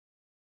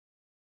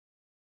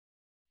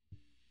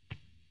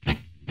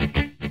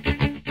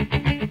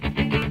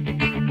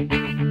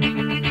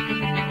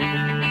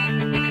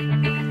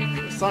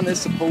sun is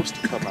supposed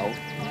to come out.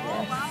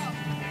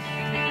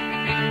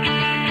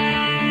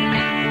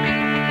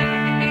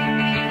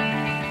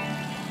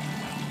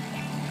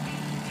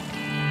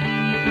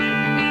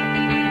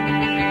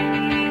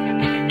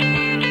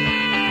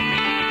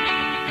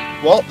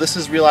 Well, this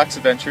is Relax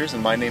Adventures,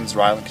 and my name is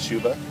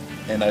Rylan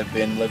and I've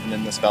been living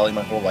in this valley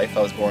my whole life.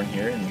 I was born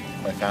here, and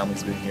my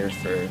family's been here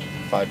for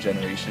 5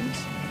 generations.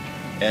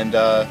 And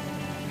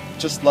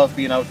just love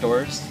being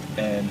outdoors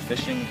and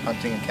fishing,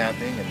 hunting, and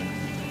camping, and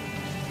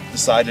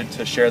decided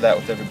to share that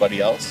with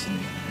everybody else, and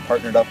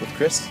partnered up with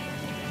Kris.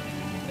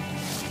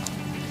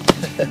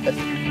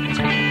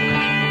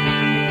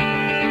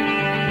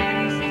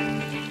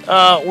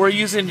 We're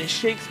using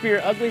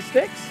Shakespeare ugly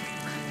sticks.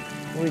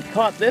 We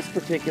caught this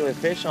particular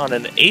fish on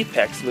an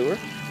apex lure.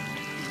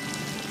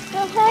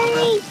 Oh,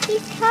 hurry!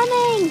 He's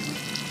coming!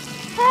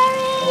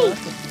 Hurry!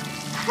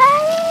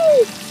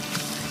 Hurry!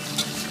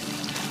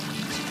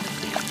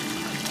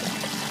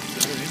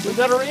 We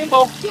got a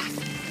rainbow. Yes!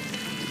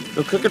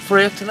 We'll cook it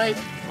for you tonight.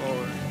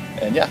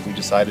 And yeah, we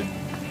decided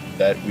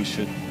that we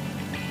should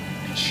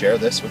share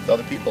this with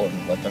other people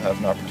and let them have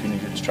an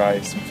opportunity to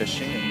try some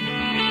fishing.